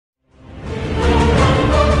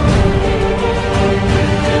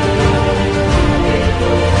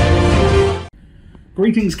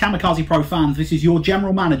Greetings Kamikaze Pro fans, this is your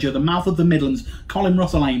General Manager, the Mouth of the Midlands, Colin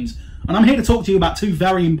Russell-Ames, and I'm here to talk to you about two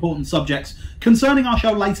very important subjects concerning our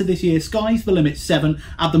show later this year, Sky's the Limit 7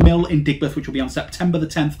 at the Mill in Digbeth, which will be on September the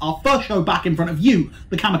 10th, our first show back in front of you,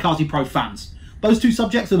 the Kamikaze Pro fans. Those two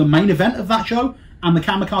subjects are the main event of that show and the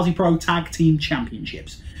Kamikaze Pro Tag Team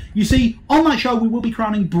Championships. You see, on that show we will be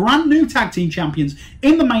crowning brand new tag team champions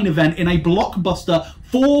in the main event in a blockbuster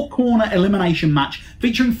four-corner elimination match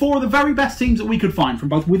featuring four of the very best teams that we could find from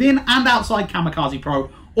both within and outside Kamikaze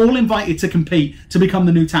Pro, all invited to compete to become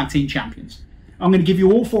the new tag team champions. I'm going to give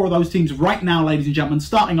you all four of those teams right now, ladies and gentlemen,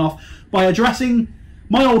 starting off by addressing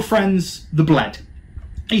my old friends, the Bled.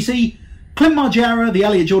 You see, Clint Margera, the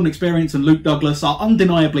Elliott Jordan Experience and Luke Douglas are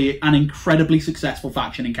undeniably an incredibly successful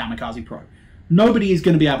faction in Kamikaze Pro. Nobody is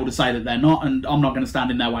going to be able to say that they're not, and I'm not going to stand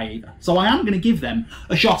in their way either. So I am going to give them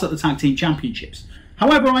a shot at the Tag Team Championships.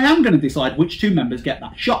 However, I am going to decide which two members get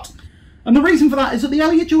that shot. And the reason for that is that the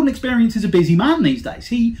Elliott Jordan Experience is a busy man these days.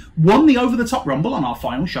 He won the Over-the-Top Rumble on our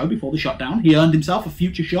final show before the shutdown. He earned himself a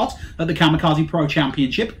future shot at the Kamikaze Pro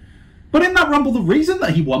Championship. But in that Rumble, the reason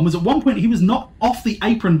that he won was at one point he was not off the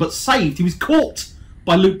apron but saved. He was caught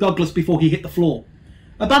by Luke Douglas before he hit the floor.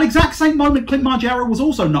 At that exact same moment, Clint Margera was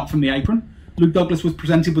also knocked from the apron. Luke Douglas was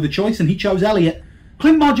presented with a choice and he chose Elliott.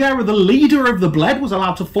 Clint Margera, the leader of the Bled, was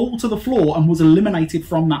allowed to fall to the floor and was eliminated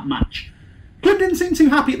from that match. Clint didn't seem too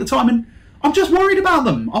happy at the time, and I'm just worried about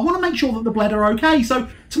them. I want to make sure that the Bled are okay. So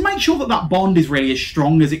to make sure that that bond is really as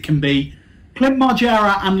strong as it can be, Clint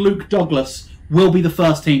Margera and Luke Douglas will be the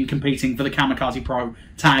first team competing for the Kamikaze Pro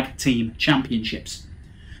Tag Team Championships.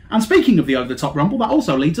 And speaking of the Over-the-Top Rumble, that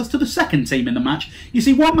also leads us to the second team in the match. You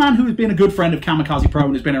see, one man who has been a good friend of Kamikaze Pro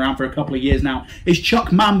and has been around for a couple of years now is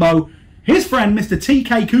Chuck Mambo. His friend, Mr.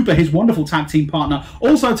 TK Cooper, his wonderful tag team partner,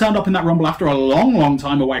 also turned up in that Rumble after a long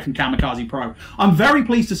time away from Kamikaze Pro. I'm very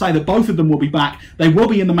pleased to say that both of them will be back. They will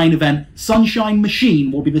be in the main event. Sunshine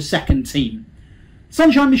Machine will be the second team.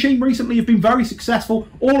 Sunshine Machine recently have been very successful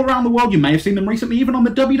all around the world. You may have seen them recently even on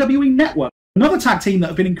the WWE Network. Another tag team that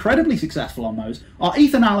have been incredibly successful on those are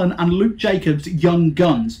Ethan Allen and Luke Jacobs' Young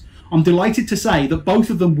Guns. I'm delighted to say that both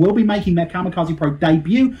of them will be making their Kamikaze Pro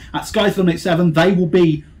debut at Sky's the Limit 7. They will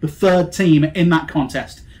be the third team in that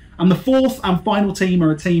contest. And the fourth and final team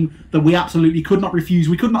are a team that we absolutely could not refuse.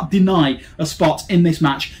 We could not deny a spot in this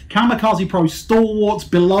match. Kamikaze Pro stalwarts,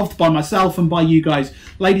 beloved by myself and by you guys.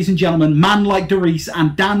 Ladies and gentlemen, Man Like Doris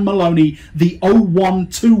and Dan Maloney, the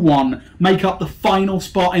 0121, make up the final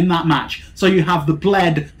spot in that match. So you have the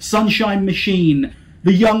Bled, Sunshine Machine,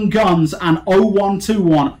 the Young Guns, and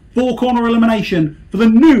 0121. Four-corner elimination for the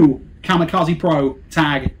new Kamikaze Pro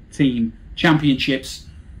Tag Team Championships.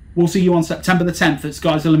 We'll see you on September the 10th at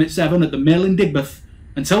Sky's the Limit 7 at the Mill in Digbeth.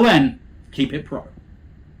 Until then, keep it pro.